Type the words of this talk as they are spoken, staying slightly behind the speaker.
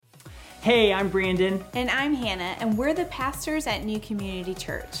Hey, I'm Brandon. And I'm Hannah, and we're the pastors at New Community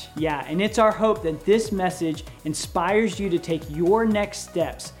Church. Yeah, and it's our hope that this message inspires you to take your next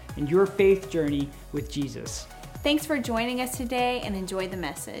steps in your faith journey with Jesus. Thanks for joining us today, and enjoy the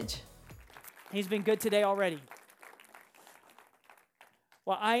message. He's been good today already.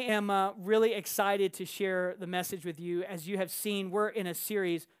 Well, I am really excited to share the message with you. As you have seen, we're in a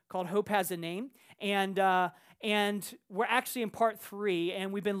series called Hope Has a Name, and we're actually in part 3,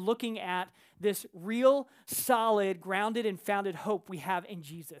 and we've been looking at this real, solid, grounded, and founded hope we have in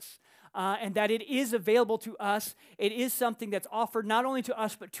Jesus, and that it is available to us. It is something that's offered not only to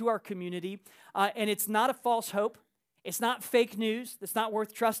us, but to our community, and it's not a false hope. It's not fake news. It's not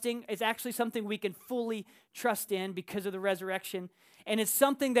worth trusting. It's actually something we can fully trust in because of the resurrection. And it's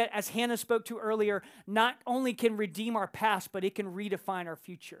something that, as Hannah spoke to earlier, not only can redeem our past, but it can redefine our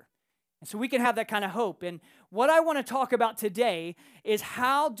future. And so we can have that kind of hope. And what I want to talk about today is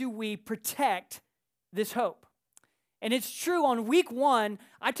how do we protect this hope? And it's true, on week 1,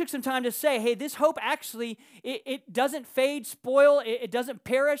 I took some time to say, hey, this hope actually, it doesn't fade, spoil, it doesn't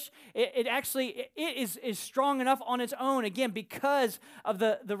perish. It is strong enough on its own, again, because of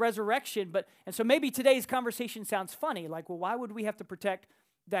the resurrection. And so maybe today's conversation sounds funny, like, well, why would we have to protect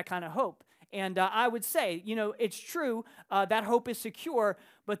that kind of hope? And I would say, it's true, that hope is secure,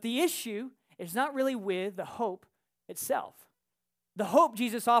 but the issue is not really with the hope itself. The hope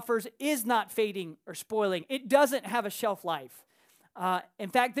Jesus offers is not fading or spoiling. It doesn't have a shelf life. In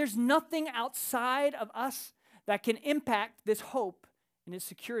fact, there's nothing outside of us that can impact this hope and its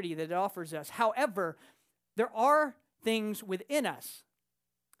security that it offers us. However, there are things within us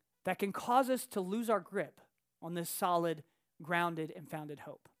that can cause us to lose our grip on this solid, grounded, and founded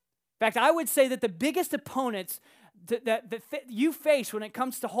hope. In fact, I would say that the biggest opponents that you face when it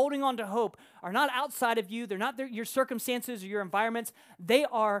comes to holding on to hope are not outside of you. They're not your circumstances or your environments. They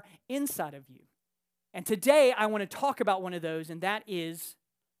are inside of you. And today I want to talk about one of those, and that is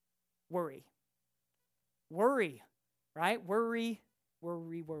worry. Worry, right? Worry.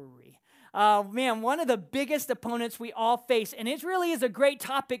 Man, one of the biggest opponents we all face, and it really is a great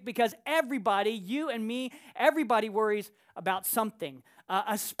topic because everybody, you and me, everybody worries about something,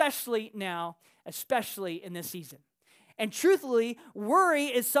 especially now, especially in this season. And truthfully, worry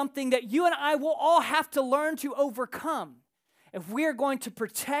is something that you and I will all have to learn to overcome if we are going to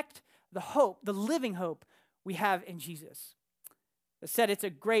protect the hope, the living hope we have in Jesus. As I said, it's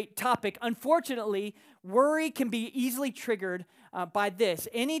a great topic. Unfortunately, worry can be easily triggered by this.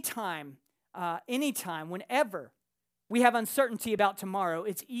 Anytime, whenever we have uncertainty about tomorrow,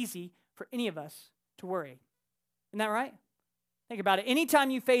 it's easy for any of us to worry. Isn't that right? Think about it.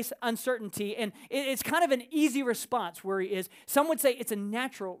 Anytime you face uncertainty, and it's kind of an easy response, worry is. Some would say it's a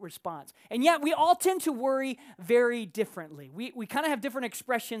natural response. And yet we all tend to worry very differently. We kind of have different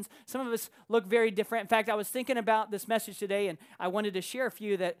expressions. Some of us look very different. In fact, I was thinking about this message today, and I wanted to share a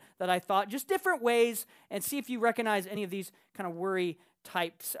few that I thought, just different ways, and see if you recognize any of these kind of worry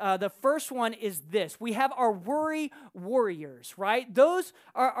types. The first one is this. We have our worry warriors, right? Those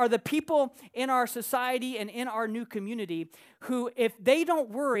are the people in our society and in our new community who, if they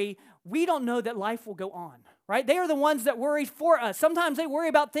don't worry, we don't know that life will go on, right? They are the ones that worry for us. Sometimes they worry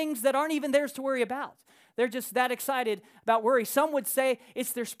about things that aren't even theirs to worry about. They're just that excited about worry. Some would say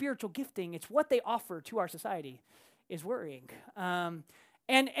it's their spiritual gifting. It's what they offer to our society is worrying.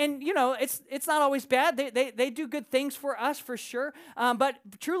 And it's not always bad. They do good things for us, for sure. But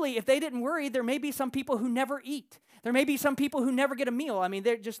truly, if they didn't worry, there may be some people who never eat. There may be some people who never get a meal. I mean,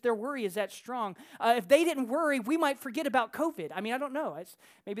 their worry is that strong. If they didn't worry, we might forget about COVID. I mean, I don't know.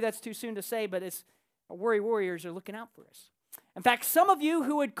 Maybe that's too soon to say, but worry warriors are looking out for us. In fact, some of you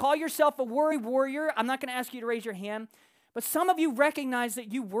who would call yourself a worry warrior, I'm not going to ask you to raise your hand, but some of you recognize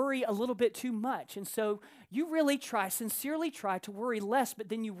that you worry a little bit too much. And so you really sincerely try to worry less, but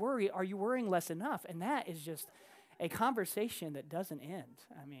then you worry, are you worrying less enough? And that is just a conversation that doesn't end.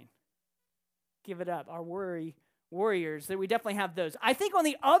 I mean, give it up. Our worry warriors, that we definitely have those. I think on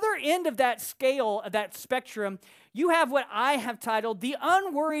the other end of that scale, of that spectrum, you have what I have titled the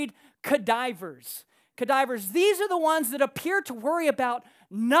unworried cadivers. These are the ones that appear to worry about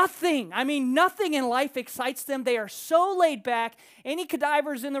nothing. I mean, nothing in life excites them. They are so laid back. Any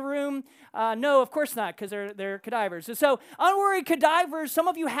cadivers in the room? No, of course not, because they're cadivers. And so, unworried cadivers, some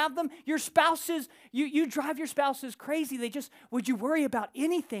of you have them. Your spouses, you drive your spouses crazy. Would you worry about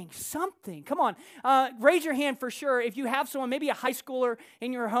anything, something? Come on, raise your hand for sure if you have someone, maybe a high schooler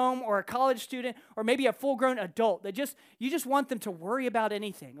in your home or a college student or maybe a full-grown adult that you just want them to worry about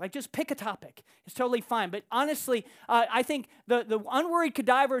anything. Like, just pick a topic. It's totally fine. But honestly, I think The unworried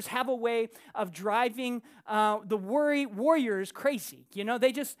cadavers have a way of driving the worry warriors crazy. You know,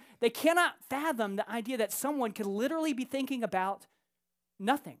 they cannot fathom the idea that someone could literally be thinking about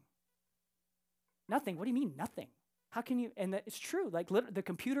nothing. Nothing. What do you mean nothing? How can you? And it's true. Like the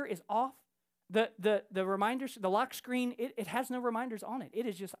computer is off. The reminders, the lock screen, it has no reminders on it. It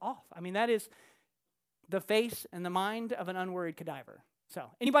is just off. I mean, that is the face and the mind of an unworried cadaver.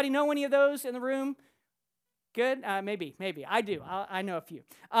 So, anybody know any of those in the room? Good? Maybe. I do. I know a few.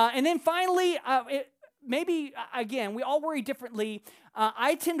 And then finally, again, we all worry differently.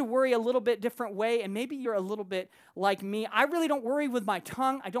 I tend to worry a little bit different way, and maybe you're a little bit like me. I really don't worry with my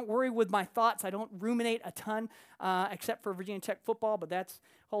tongue. I don't worry with my thoughts. I don't ruminate a ton, except for Virginia Tech football, but that's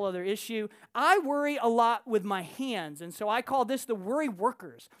a whole other issue. I worry a lot with my hands, and so I call this the worry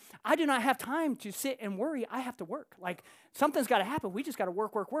workers. I do not have time to sit and worry. I have to work. Like, something's got to happen. We just got to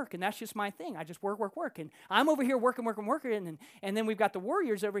work, and that's just my thing. I just work, and I'm over here working, and then we've got the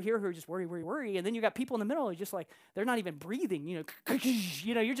warriors over here who are just worry, and then you got people in the middle who are just like, they're not even breathing, you're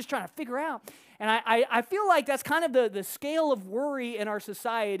just trying to figure out. And I feel like that's kind of the scale of worry in our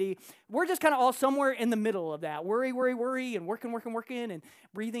society. We're just kind of all somewhere in the middle of that. Worry, and working, and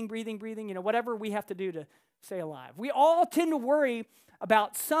breathing, whatever we have to do to stay alive. We all tend to worry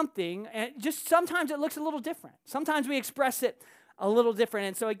about something, and just sometimes it looks a little different. Sometimes we express it a little different.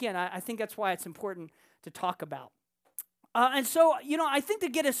 And so again, I think that's why it's important to talk about. And so, I think to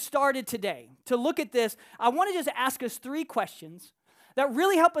get us started today, to look at this, I want to just ask us 3 questions that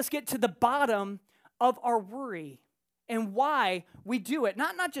really help us get to the bottom of our worry and why we do it.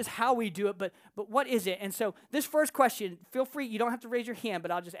 Not just how we do it, but what is it? And so this first question, feel free, you don't have to raise your hand,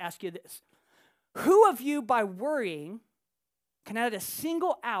 but I'll just ask you this. Who of you, by worrying, can add a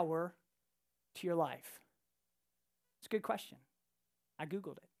single hour to your life? It's a good question. I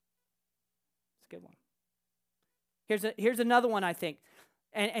Googled it. It's a good one. Here's another one, I think.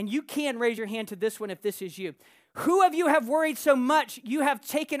 And you can raise your hand to this one if this is you. Who of you have worried so much you have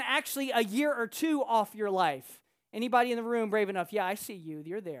taken actually a year or 2 off your life? Anybody in the room brave enough? Yeah, I see you.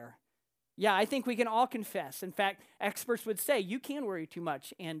 You're there. Yeah, I think we can all confess. In fact, experts would say you can worry too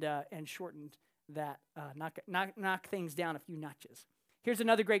much and shorten that, knock things down a few notches. Here's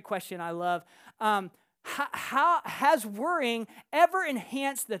another great question I love. How has worrying ever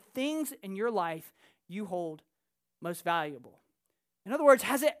enhanced the things in your life you hold most valuable? In other words,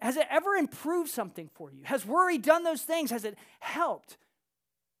 has it ever improved something for you? Has worry done those things? Has it helped?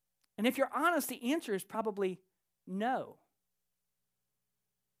 And if you're honest, the answer is probably no.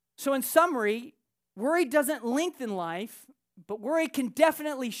 So in summary, worry doesn't lengthen life, but worry can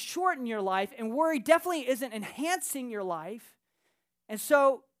definitely shorten your life, and worry definitely isn't enhancing your life. And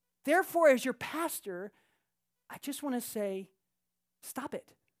so, therefore, as your pastor, I just want to say, stop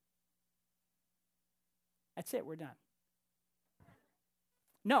it. That's it, we're done.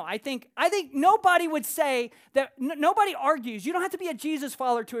 No, I think nobody would say that, nobody argues. You don't have to be a Jesus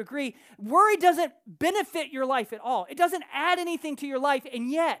follower to agree. Worry doesn't benefit your life at all. It doesn't add anything to your life,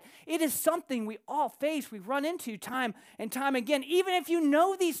 and yet it is something we all face, we run into time and time again. Even if you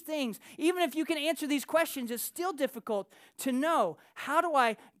know these things, even if you can answer these questions, it's still difficult to know, how do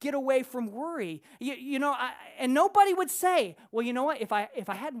I get away from worry? And nobody would say, well, you know what, if I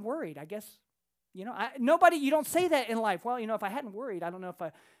hadn't worried, I guess, you don't say that in life. Well, if I hadn't worried, I don't know if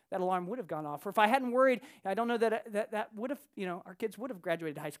that alarm would have gone off. Or if I hadn't worried, I don't know that would have, our kids would have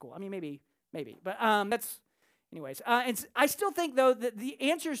graduated high school. I mean, maybe. But that's, anyways. And I still think, though, that the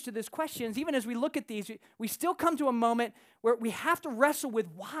answers to these questions, even as we look at these, we still come to a moment where we have to wrestle with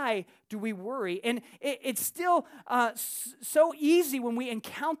why do we worry. And it's still so easy when we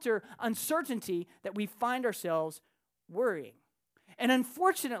encounter uncertainty that we find ourselves worrying. And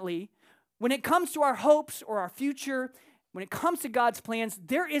unfortunately, when it comes to our hopes or our future, when it comes to God's plans,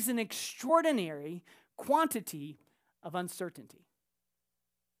 there is an extraordinary quantity of uncertainty.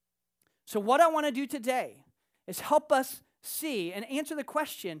 So what I want to do today is help us see and answer the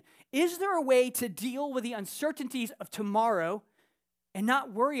question, is there a way to deal with the uncertainties of tomorrow and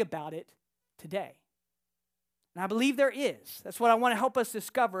not worry about it today? And I believe there is. That's what I want to help us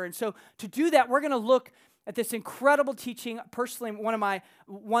discover. And so to do that, we're going to look at this incredible teaching, personally one of my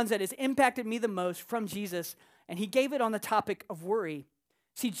ones that has impacted me the most from Jesus, and he gave it on the topic of worry.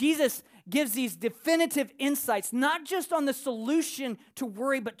 See, Jesus gives these definitive insights, not just on the solution to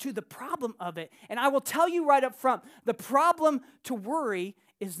worry, but to the problem of it. And I will tell you right up front, the problem to worry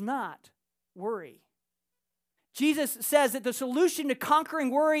is not worry. Jesus says that the solution to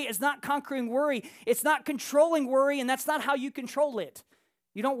conquering worry is not conquering worry. It's not controlling worry, and that's not how you control it.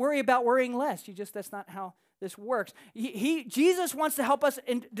 You don't worry about worrying less. That's not how this works. Jesus wants to help us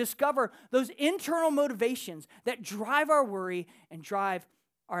discover those internal motivations that drive our worry and drive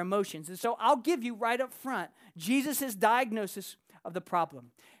our emotions. And so I'll give you right up front Jesus' diagnosis of the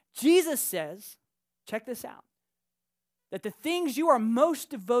problem. Jesus says, check this out, that the things you are most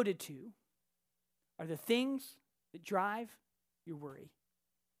devoted to are the things that drive your worry.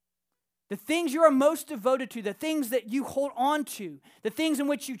 The things you are most devoted to, the things that you hold on to, the things in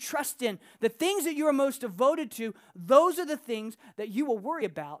which you trust in, the things that you are most devoted to, those are the things that you will worry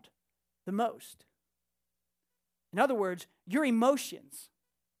about the most. In other words, your emotions,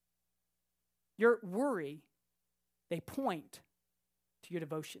 your worry, they point to your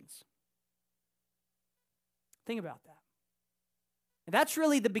devotions. Think about that. And that's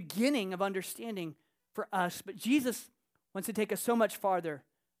really the beginning of understanding for us, but Jesus wants to take us so much farther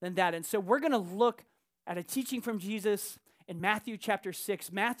than that. And so we're going to look at a teaching from Jesus in Matthew chapter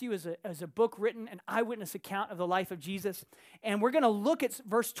 6. Matthew is a book written, an eyewitness account of the life of Jesus. And we're going to look at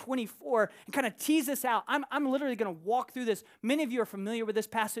verse 24 and kind of tease this out. I'm literally going to walk through this. Many of you are familiar with this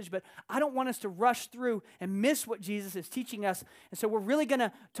passage, but I don't want us to rush through and miss what Jesus is teaching us. And so we're really going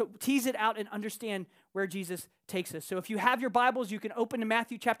to tease it out and understand where Jesus takes us. So if you have your Bibles, you can open to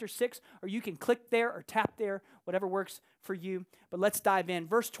Matthew chapter 6, or you can click there or tap there, whatever works for you. But let's dive in.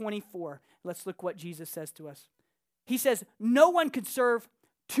 Verse 24, let's look what Jesus says to us. He says, no one could serve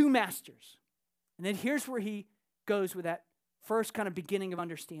two masters. And then here's where he goes with that first kind of beginning of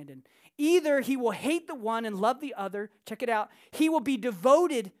understanding. Either he will hate the one and love the other. Check it out. He will be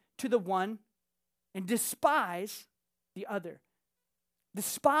devoted to the one and despise the other.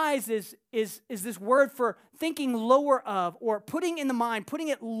 Despise is this word for thinking lower of, or putting in the mind, putting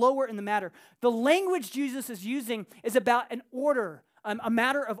it lower in the matter. The language Jesus is using is about an order, a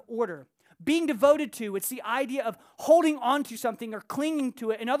matter of order. Being devoted to, it's the idea of holding on to something or clinging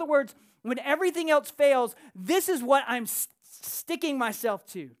to it. In other words, when everything else fails, this is what I'm sticking myself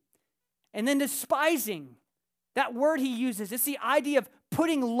to. And then despising, that word he uses, it's the idea of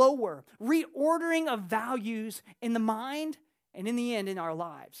putting lower, reordering of values in the mind and in the end in our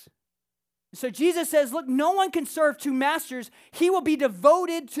lives. So Jesus says, look, no one can serve two masters. He will be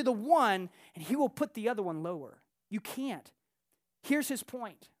devoted to the one and he will put the other one lower. You can't. Here's his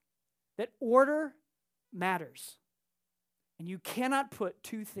point. That order matters. And you cannot put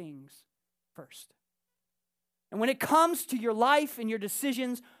two things first. And when it comes to your life and your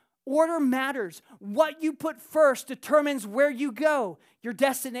decisions, order matters. What you put first determines where you go, your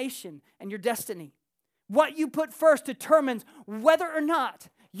destination and your destiny. What you put first determines whether or not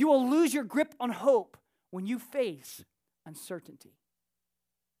you will lose your grip on hope when you face uncertainty.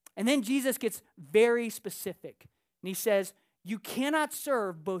 And then Jesus gets very specific. And he says, you cannot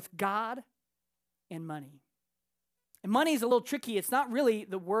serve both God and money. And money is a little tricky. It's not really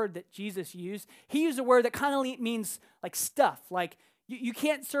the word that Jesus used. He used a word that kind of means like stuff. Like you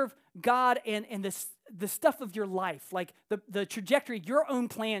can't serve God and the stuff of your life, like the trajectory, your own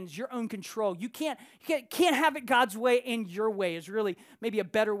plans, your own control. You can't have it God's way and your way is really maybe a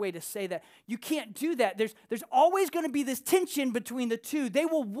better way to say that. You can't do that. There's always going to be this tension between the two. They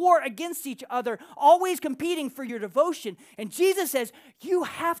will war against each other, always competing for your devotion. And Jesus says, you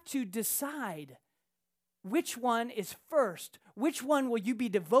have to decide which one is first, which one will you be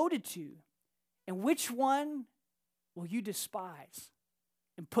devoted to, and which one will you despise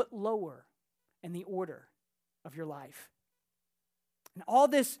and put lower in the order of your life. And all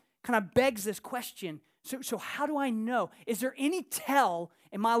this kind of begs this question. So how do I know? Is there any tell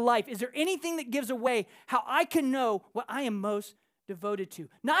in my life? Is there anything that gives away how I can know what I am most devoted to?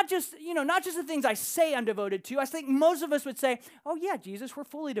 Not just the things I say I'm devoted to. I think most of us would say, oh yeah, Jesus, we're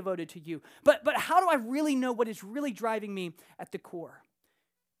fully devoted to you. But how do I really know what is really driving me at the core?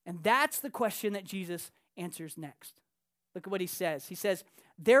 And that's the question that Jesus answers next. Look at what he says. He says,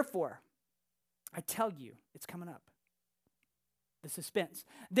 therefore, I tell you, it's coming up. The suspense.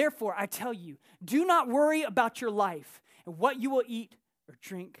 Therefore, I tell you, do not worry about your life and what you will eat or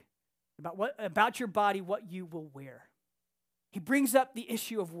drink, about your body, what you will wear. He brings up the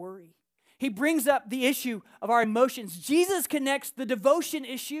issue of worry. He brings up the issue of our emotions. Jesus connects the devotion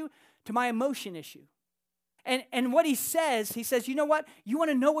issue to my emotion issue. And what he says, you know what? You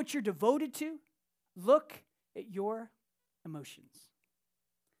want to know what you're devoted to? Look at your emotions.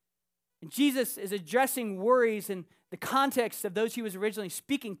 And Jesus is addressing worries in the context of those he was originally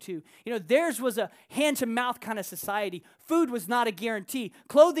speaking to. Theirs was a hand-to-mouth kind of society. Food was not a guarantee.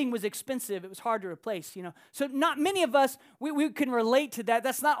 Clothing was expensive. It was hard to replace, So not many of us, we can relate to that.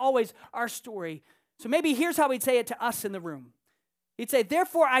 That's not always our story. So maybe here's how he'd say it to us in the room. He'd say,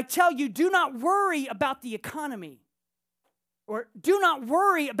 therefore, I tell you, do not worry about the economy. Or do not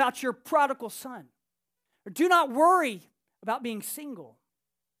worry about your prodigal son. Or do not worry about being single.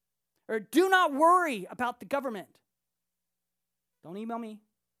 Or do not worry about the government. Don't email me.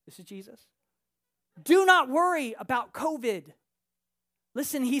 This is Jesus. Do not worry about COVID.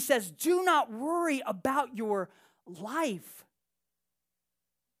 Listen, he says, do not worry about your life.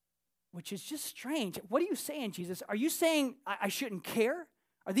 Which is just strange. What are you saying, Jesus? Are you saying I shouldn't care?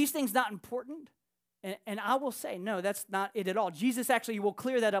 Are these things not important? And I will say, no, that's not it at all. Jesus actually will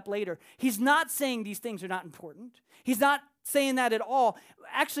clear that up later. He's not saying these things are not important. He's not saying that at all.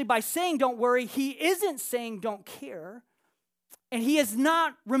 Actually, by saying don't worry, he isn't saying don't care. And he is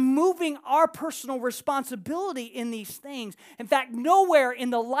not removing our personal responsibility in these things. In fact, nowhere in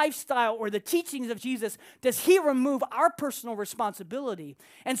the lifestyle or the teachings of Jesus does he remove our personal responsibility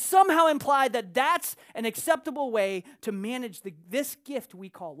and somehow imply that that's an acceptable way to manage this gift we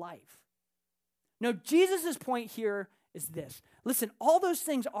call life. No, Jesus' point here is this. Listen, all those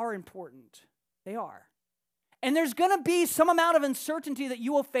things are important. They are. And there's going to be some amount of uncertainty that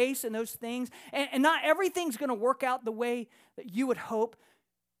you will face in those things. And not everything's going to work out the way that you would hope.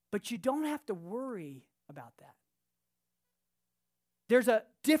 But you don't have to worry about that. There's a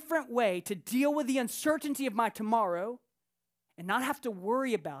different way to deal with the uncertainty of my tomorrow and not have to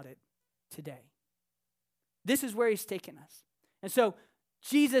worry about it today. This is where he's taken us. And so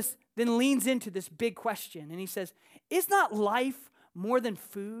Jesus then leans into this big question. And he says, is not life more than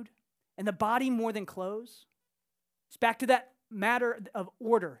food and the body more than clothes? It's back to that matter of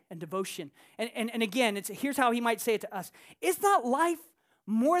order and devotion. And again, here's how he might say it to us. Is not life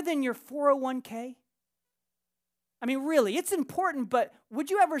more than your 401k? I mean, really, it's important, but would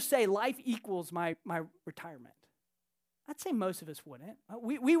you ever say life equals my retirement? I'd say most of us wouldn't.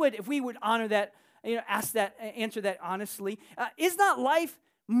 We would, if we would honor that, answer that honestly. Is not life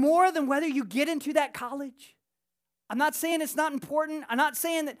more than whether you get into that college? I'm not saying it's not important. I'm not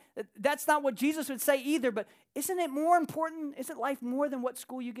saying that that's not what Jesus would say either, but isn't it more important? Isn't life more than what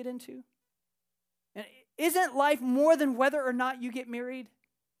school you get into? And isn't life more than whether or not you get married?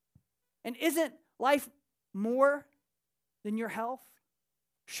 And isn't life more than your health?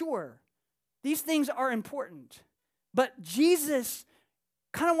 Sure, these things are important, but Jesus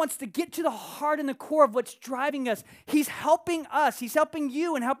kind of wants to get to the heart and the core of what's driving us. He's helping us. He's helping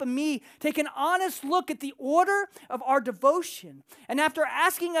you and helping me take an honest look at the order of our devotion. And after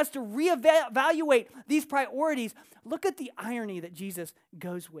asking us to reevaluate these priorities, look at the irony that Jesus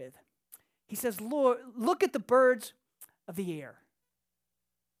goes with. He says, Lord, look at the birds of the air.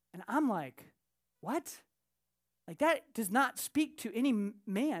 And I'm like, what? Like, that does not speak to any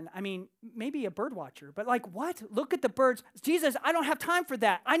man. I mean, maybe a bird watcher, but like, what? Look at the birds. Jesus, I don't have time for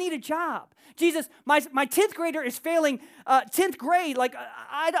that. I need a job. Jesus, my 10th grader is failing 10th grade. Like,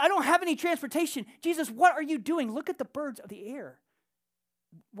 I don't have any transportation. Jesus, what are you doing? Look at the birds of the air.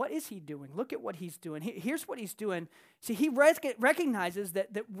 What is he doing? Look at what he's doing. Here's what he's doing. See, he recognizes that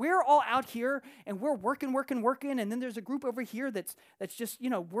we're all out here and we're working, and then there's a group over here that's just,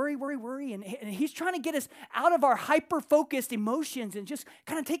 worry. And he's trying to get us out of our hyper-focused emotions and just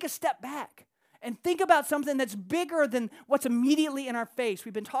kind of take a step back and think about something that's bigger than what's immediately in our face.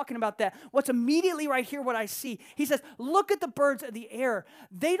 We've been talking about that. What's immediately right here, what I see. He says, look at the birds of the air.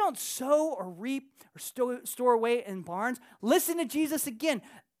 They don't sow or reap or store away in barns. Listen to Jesus again.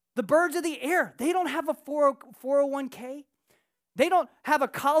 The birds of the air, they don't have a 401k. They don't have a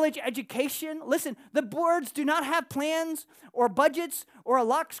college education. Listen, the birds do not have plans or budgets or a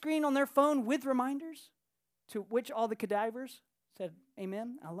lock screen on their phone with reminders, to which all the cadavers said,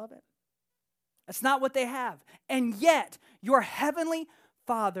 amen, I love it. That's not what they have. And yet, your heavenly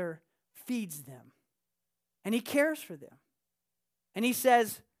Father feeds them. And he cares for them. And he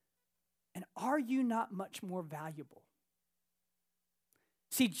says, and are you not much more valuable?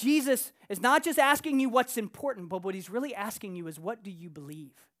 See, Jesus is not just asking you what's important, but what he's really asking you is, what do you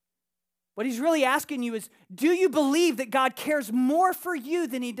believe? What he's really asking you is, do you believe that God cares more for you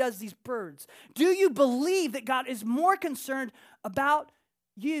than he does these birds? Do you believe that God is more concerned about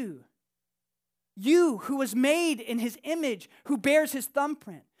you? You who was made in his image, who bears his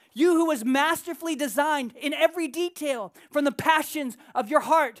thumbprint. You who was masterfully designed in every detail, from the passions of your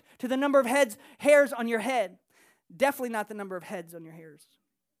heart to the number of hairs on your head. Definitely not the number of heads on your hairs.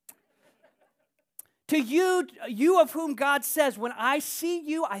 To you of whom God says, when I see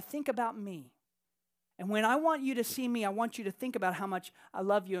you, I think about me. And when I want you to see me, I want you to think about how much I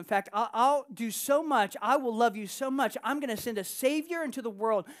love you. In fact, I'll do so much. I will love you so much. I'm going to send a Savior into the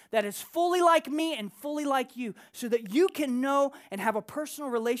world that is fully like me and fully like you, so that you can know and have a personal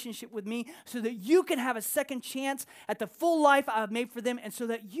relationship with me, so that you can have a second chance at the full life I've made for them, and so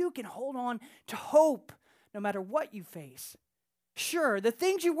that you can hold on to hope no matter what you face. Sure, the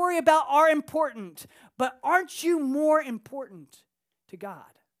things you worry about are important, but aren't you more important to God?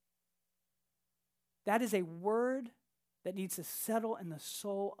 That is a word that needs to settle in the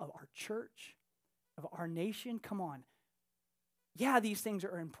soul of our church, of our nation. Come on. Yeah, these things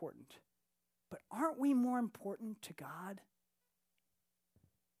are important, but aren't we more important to God?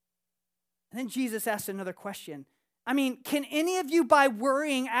 And then Jesus asked another question. I mean, can any of you, by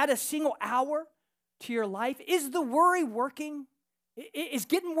worrying, add a single hour to your life? Is the worry working? Is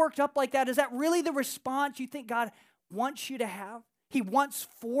getting worked up like that, is that really the response you think God wants you to have? He wants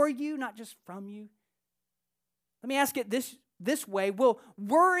for you, not just from you. Let me ask it this way. Will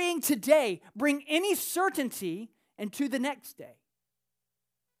worrying today bring any certainty into the next day?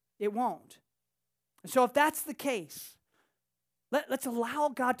 It won't. So if that's the case, let's allow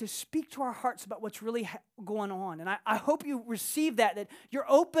God to speak to our hearts about what's really going on. And I hope you receive that you're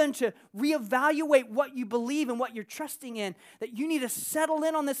open to reevaluate what you believe and what you're trusting in, that you need to settle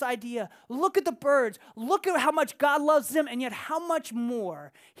in on this idea. Look at the birds. Look at how much God loves them, and yet how much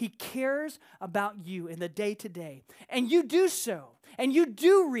more He cares about you in the day-to-day. And you do so. And you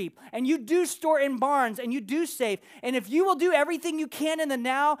do reap, and you do store in barns, and you do save. And if you will do everything you can in the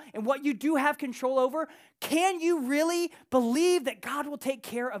now and what you do have control over, can you really believe that God will take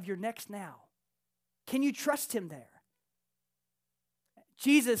care of your next now? Can you trust Him there?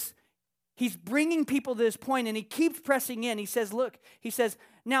 Jesus, He's bringing people to this point, and He keeps pressing in. He says, look, He says,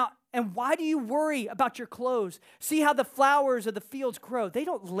 now, and why do you worry about your clothes? See how the flowers of the fields grow. They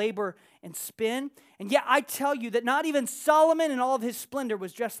don't labor and spin. And yet I tell you that not even Solomon in all of his splendor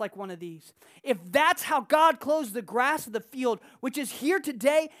was dressed like one of these. If that's how God clothes the grass of the field, which is here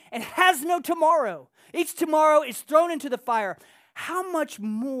today and has no tomorrow, each tomorrow is thrown into the fire, how much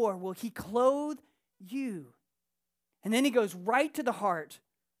more will He clothe you? And then He goes right to the heart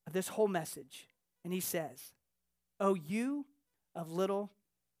of this whole message. And He says, "O you of little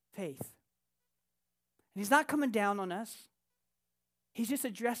faith." And He's not coming down on us. He's just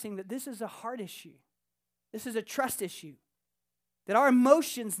addressing that this is a heart issue. This is a trust issue. That our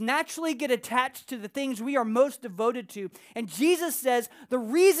emotions naturally get attached to the things we are most devoted to. And Jesus says the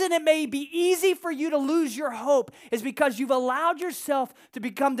reason it may be easy for you to lose your hope is because you've allowed yourself to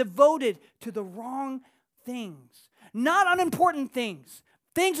become devoted to the wrong things. Not unimportant things.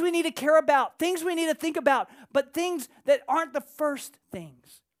 Things we need to care about. Things we need to think about. But things that aren't the first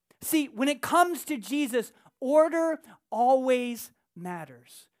things. See, when it comes to Jesus, order always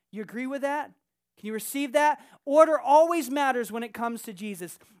matters. You agree with that? Can you receive that? Order always matters when it comes to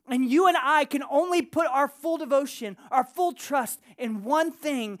Jesus. And you and I can only put our full devotion, our full trust in one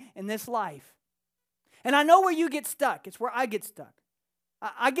thing in this life. And I know where you get stuck. It's where I get stuck.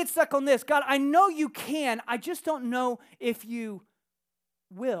 I get stuck on this. God, I know you can. I just don't know if you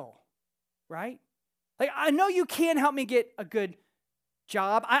will, right? Like, I know you can help me get a good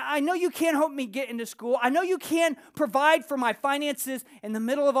job. I know you can help me get into school. I know you can provide for my finances in the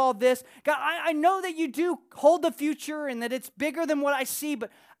middle of all this. God, I know that you do hold the future and that it's bigger than what I see, but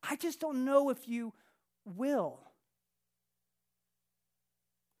I just don't know if you will.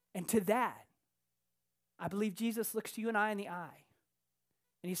 And to that, I believe Jesus looks to you and I in the eye,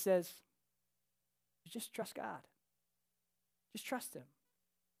 and He says, just trust God. Just trust Him.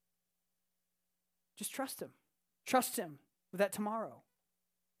 Just trust Him. Trust Him with that tomorrow.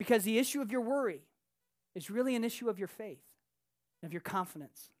 Because the issue of your worry is really an issue of your faith, of your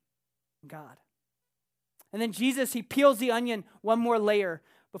confidence in God. And then Jesus, He peels the onion one more layer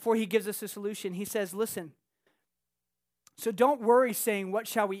before He gives us a solution. He says, listen, so don't worry saying, what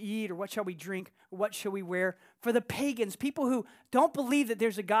shall we eat, or what shall we drink, or what shall we wear? For the pagans, people who don't believe that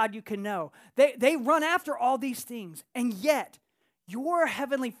there's a God you can know, they run after all these things. And yet, your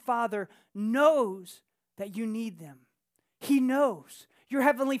heavenly Father knows that you need them. He knows. Your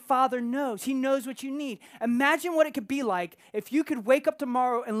heavenly Father knows. He knows what you need. Imagine what it could be like if you could wake up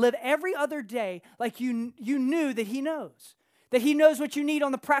tomorrow and live every other day like you knew that He knows. That He knows what you need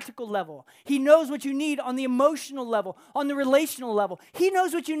on the practical level. He knows what you need on the emotional level, on the relational level. He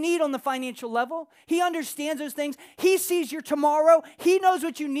knows what you need on the financial level. He understands those things. He sees your tomorrow. He knows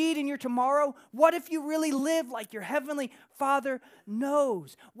what you need in your tomorrow. What if you really live like your heavenly Father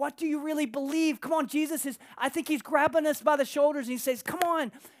knows? What do you really believe? Come on, Jesus I think He's grabbing us by the shoulders and He says, come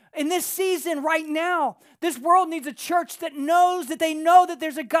on. In this season right now, this world needs a church that knows that they know that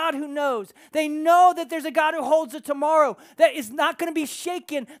there's a God who knows. They know that there's a God who holds the tomorrow, that is not going to be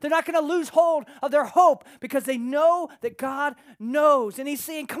shaken. They're not going to lose hold of their hope because they know that God knows. And He's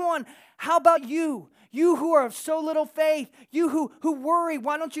saying, come on, how about you? You who are of so little faith, you who worry,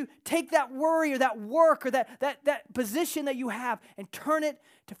 why don't you take that worry or that work or that position that you have and turn it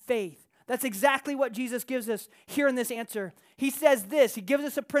to faith? That's exactly what Jesus gives us here in this answer. He says this, he gives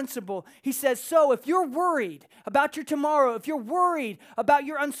us a principle. He says, so if you're worried about your tomorrow, if you're worried about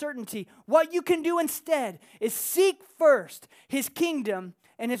your uncertainty, what you can do instead is seek first his kingdom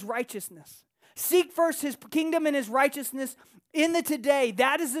and his righteousness. Seek first his kingdom and his righteousness in the today.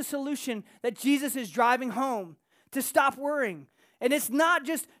 That is the solution that Jesus is driving home, to stop worrying. And it's not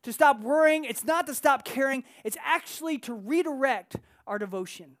just to stop worrying, it's not to stop caring, it's actually to redirect our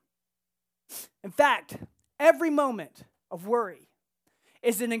devotion. In fact, every moment of worry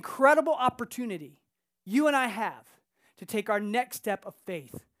is an incredible opportunity you and I have to take our next step of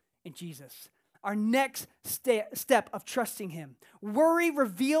faith in Jesus, our next step of trusting him. Worry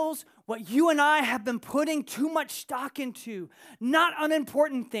reveals what you and I have been putting too much stock into, not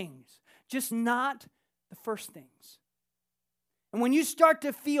unimportant things, just not the first things. And when you start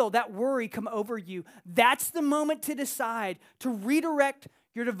to feel that worry come over you, that's the moment to decide to redirect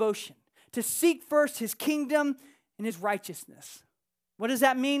your devotion, to seek first his kingdom and his righteousness. What does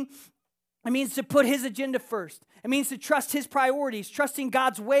that mean? It means to put his agenda first. It means to trust his priorities, trusting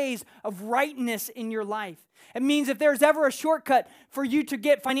God's ways of rightness in your life. It means if there's ever a shortcut for you to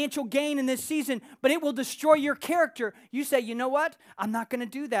get financial gain in this season, but it will destroy your character, you say, you know what? I'm not going to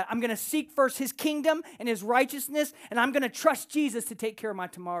do that. I'm going to seek first his kingdom and his righteousness, and I'm going to trust Jesus to take care of my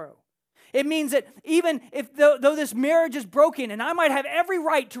tomorrow. It means that even if though this marriage is broken and I might have every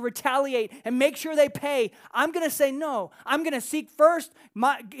right to retaliate and make sure they pay, I'm going to say no. I'm going to seek first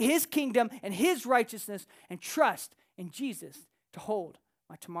his kingdom and his righteousness and trust in Jesus to hold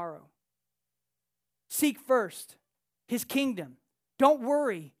my tomorrow. Seek first his kingdom. Don't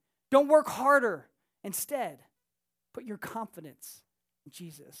worry. Don't work harder. Instead, put your confidence in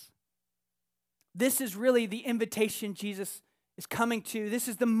Jesus. This is really the invitation Jesus is coming to. This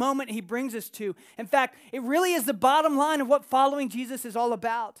is the moment he brings us to. In fact, it really is the bottom line of what following Jesus is all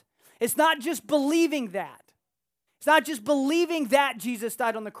about. It's not just believing that. It's not just believing that Jesus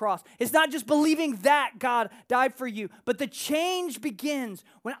died on the cross. It's not just believing that God died for you. But the change begins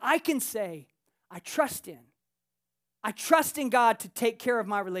when I can say, I trust in God to take care of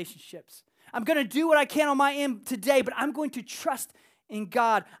my relationships. I'm going to do what I can on my end today, but I'm going to trust in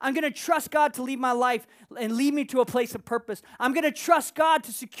God. I'm going to trust God to lead my life and lead me to a place of purpose. I'm going to trust God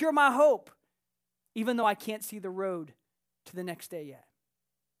to secure my hope, even though I can't see the road to the next day yet.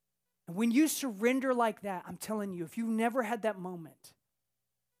 And when you surrender like that, I'm telling you, if you've never had that moment,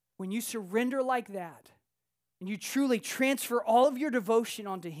 when you surrender like that, and you truly transfer all of your devotion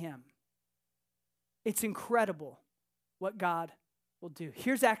onto him, it's incredible what God will do.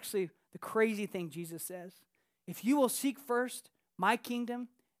 Here's actually the crazy thing Jesus says. If you will seek first my kingdom,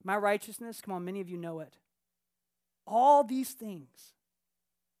 my righteousness, come on, many of you know it. All these things,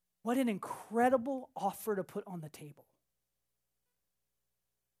 what an incredible offer to put on the table.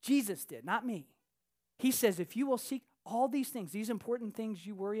 Jesus did, not me. He says, if you will seek all these things, these important things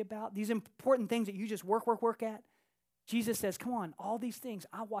you worry about, these important things that you just work at, Jesus says, come on, all these things,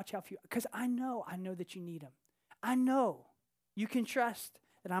 I'll watch out for you because I know that you need them. I know you can trust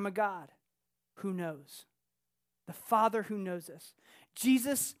that I'm a God who knows. The Father who knows us.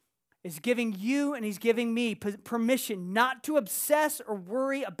 Jesus is giving you and he's giving me permission not to obsess or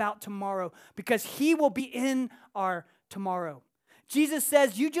worry about tomorrow because he will be in our tomorrow. Jesus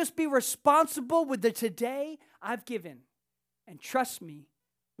says, you just be responsible with the today I've given and trust me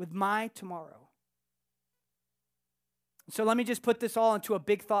with my tomorrow. So let me just put this all into a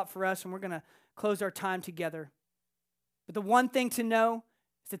big thought for us and we're going to close our time together. But the one thing to know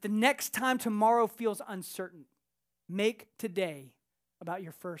is that the next time tomorrow feels uncertain, make today about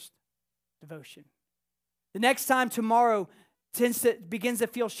your first devotion. The next time tomorrow begins to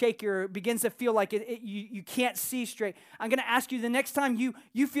feel shaky or begins to feel like you can't see straight, I'm going to ask you the next time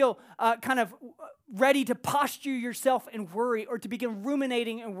you feel kind of ready to posture yourself and worry or to begin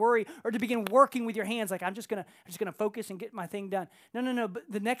ruminating and worry or to begin working with your hands like I'm just going to focus and get my thing done. No. But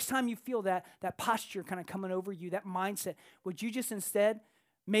the next time you feel that posture kind of coming over you, that mindset, would you just instead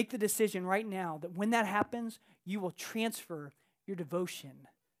make the decision right now that when that happens, you will transfer your devotion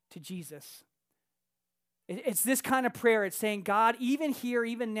to Jesus. It's this kind of prayer. It's saying, God, even here,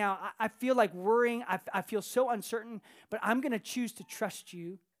 even now, I feel like worrying. I feel so uncertain, but I'm going to choose to trust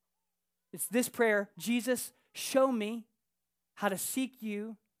you. It's this prayer, Jesus, show me how to seek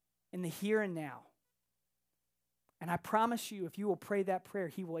you in the here and now. And I promise you, if you will pray that prayer,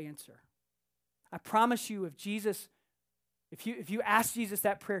 he will answer. I promise you, if you ask Jesus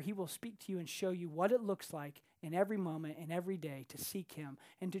that prayer, he will speak to you and show you what it looks like in every moment and every day to seek him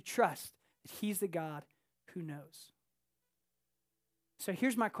and to trust that he's the God who knows. So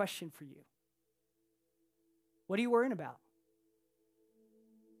here's my question for you. What are you worrying about?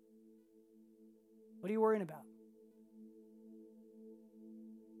 What are you worrying about?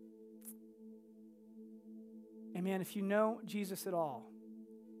 And man, if you know Jesus at all,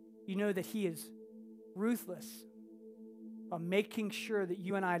 you know that he is ruthless on making sure that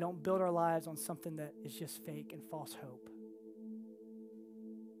you and I don't build our lives on something that is just fake and false hope.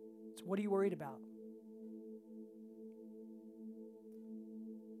 So what are you worried about?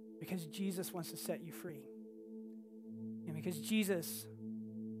 Because Jesus wants to set you free. And because Jesus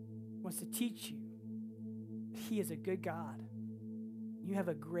wants to teach you that he is a good God. You have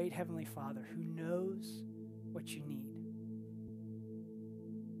a great Heavenly Father who knows what you need.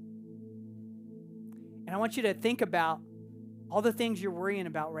 And I want you to think about all the things you're worrying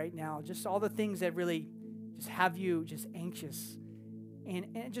about right now, just all the things that really just have you just anxious.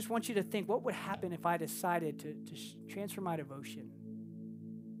 And I just want you to think, what would happen if I decided to transfer my devotion?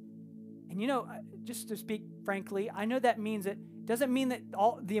 And you know, just to speak frankly, I know that means that doesn't mean that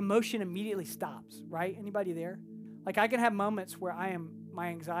all the emotion immediately stops, right? Anybody there? Like I can have moments where my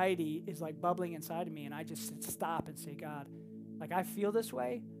anxiety is like bubbling inside of me and I just stop and say, God, like I feel this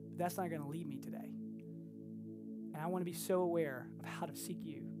way, but that's not going to lead me today. And I want to be so aware of how to seek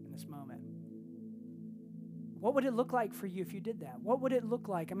you in this moment. What would it look like for you if you did that? What would it look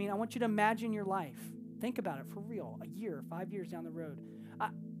like? I mean, I want you to imagine your life. Think about it for real, a year, 5 years down the road.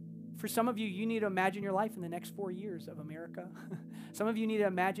 For some of you, you need to imagine your life in the next 4 years of America. Some of you need to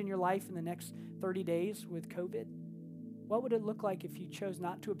imagine your life in the next 30 days with COVID. What would it look like if you chose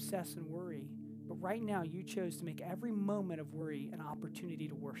not to obsess and worry, but right now you chose to make every moment of worry an opportunity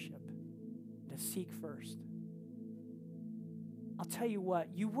to worship, to seek first? I'll tell you what,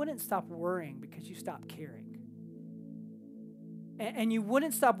 you wouldn't stop worrying because you stopped caring. And you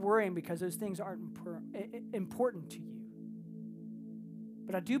wouldn't stop worrying because those things aren't important to you.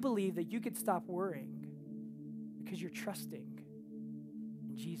 But I do believe that you could stop worrying because you're trusting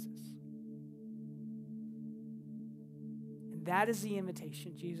in Jesus. And that is the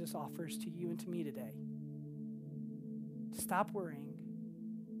invitation Jesus offers to you and to me today. To stop worrying,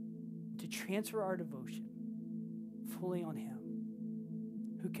 to transfer our devotion fully on him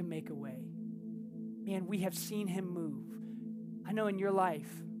who can make a way. Man, we have seen him move. I know in your life,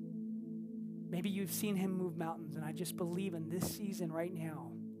 maybe you've seen him move mountains, and I just believe in this season right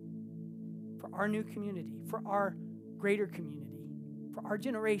now, for our new community, for our greater community, for our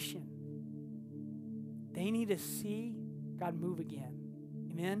generation, they need to see God move again.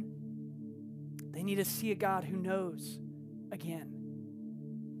 Amen? They need to see a God who knows again.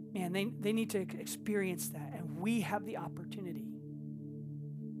 Man, they need to experience that, and we have the opportunity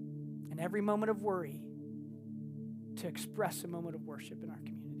in every moment of worry to express a moment of worship in our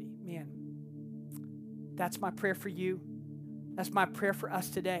community. Man, that's my prayer for you. That's my prayer for us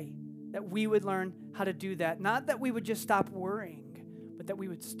today, that we would learn how to do that. Not that we would just stop worrying, but that we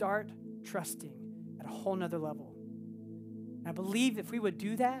would start trusting at a whole nother level. And I believe if we would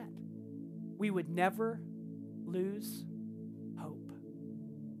do that, we would never lose hope.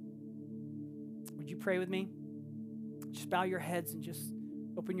 Would you pray with me? Just bow your heads and just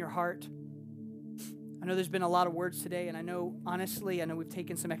open your heart. I know there's been a lot of words today, and I know, honestly, we've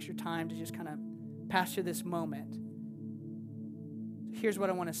taken some extra time to just kind of pass through this moment. Here's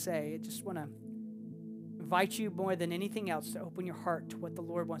what I want to say. I just want to invite you more than anything else to open your heart to what the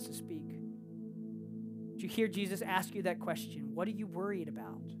Lord wants to speak. Did you hear Jesus ask you that question? What are you worried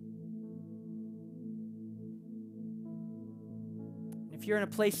about? If you're in a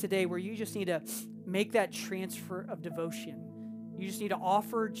place today where you just need to make that transfer of devotion, you just need to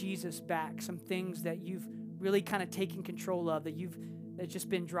offer Jesus back some things that you've really kind of taken control of, that's just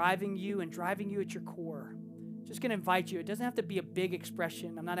been driving you at your core. Just going to invite you. It doesn't have to be a big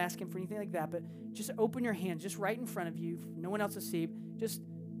expression. I'm not asking for anything like that, but just open your hands, just right in front of you. No one else to see. Just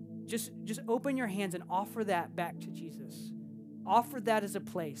open your hands and offer that back to Jesus. Offer that as a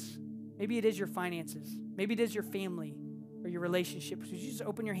place. Maybe it is your finances. Maybe it is your family or your relationships. So you just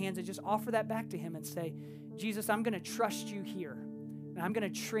open your hands and just offer that back to him and say, Jesus, I'm going to trust you here. And I'm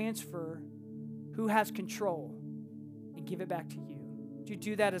going to transfer who has control and give it back to you. Would you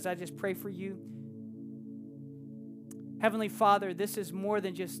do that as I just pray for you? Heavenly Father, this is more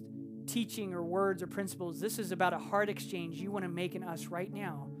than just teaching or words or principles. This is about a heart exchange you want to make in us right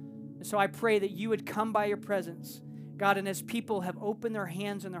now. And so I pray that you would come by your presence, God, and as people have opened their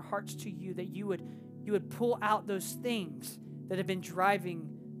hands and their hearts to you, that you would pull out those things that have been driving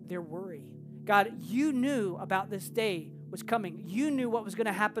their worry. God, you knew about this day was coming. You knew what was going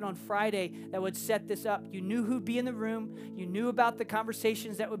to happen on Friday that would set this up. You knew who'd be in the room. You knew about the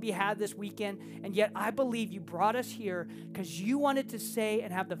conversations that would be had this weekend. And yet I believe you brought us here because you wanted to say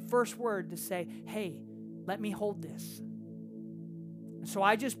and have the first word to say, hey, let me hold this. So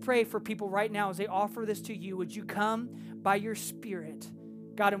I just pray for people right now as they offer this to you. Would you come by your Spirit,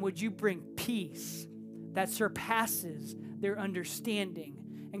 God, and would you bring peace that surpasses their understanding?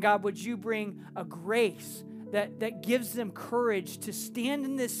 And God, would you bring a grace that gives them courage to stand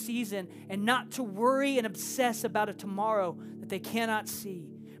in this season and not to worry and obsess about a tomorrow that they cannot see.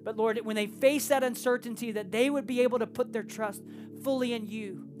 But Lord, when they face that uncertainty, that they would be able to put their trust fully in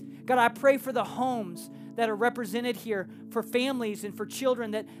you. God, I pray for the homes that are represented here, for families and for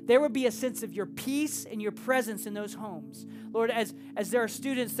children, that there would be a sense of your peace and your presence in those homes. Lord, as there are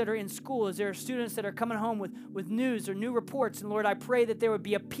students that are in school, as there are students that are coming home with news or new reports, and Lord, I pray that there would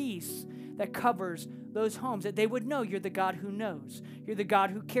be a peace that covers those homes, that they would know you're the God who knows. You're the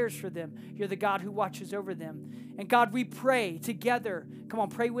God who cares for them. You're the God who watches over them. And God, we pray together. Come on,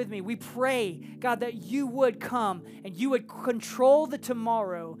 pray with me. We pray, God, that you would come and you would control the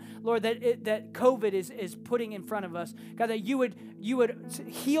tomorrow, Lord, that COVID is putting in front of us. God, that you would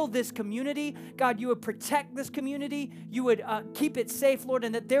heal this community. God, you would protect this community. You would keep it safe, Lord,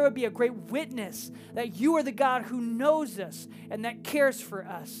 and that there would be a great witness that you are the God who knows us and that cares for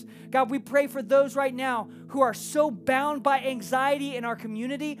us. God, we pray for those right now who are so bound by anxiety in our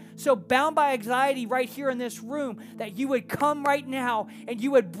community, so bound by anxiety right here in this room, that you would come right now and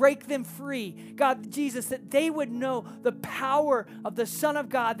you would break them free. God, Jesus, that they would know the power of the Son of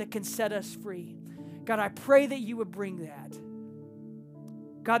God that can set us free. God, I pray that you would bring that.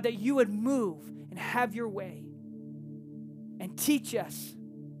 God, that you would move and have your way and teach us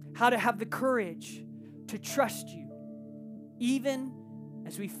how to have the courage to trust you, even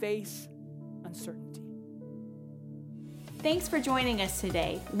as we face uncertainty. Thanks for joining us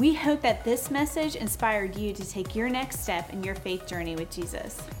today. We hope that this message inspired you to take your next step in your faith journey with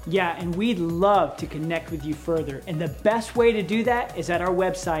Jesus. Yeah, and we'd love to connect with you further. And the best way to do that is at our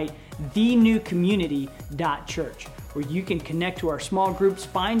website, thenewcommunity.church, where you can connect to our small groups,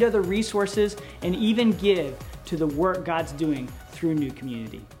 find other resources, and even give to the work God's doing through New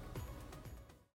Community.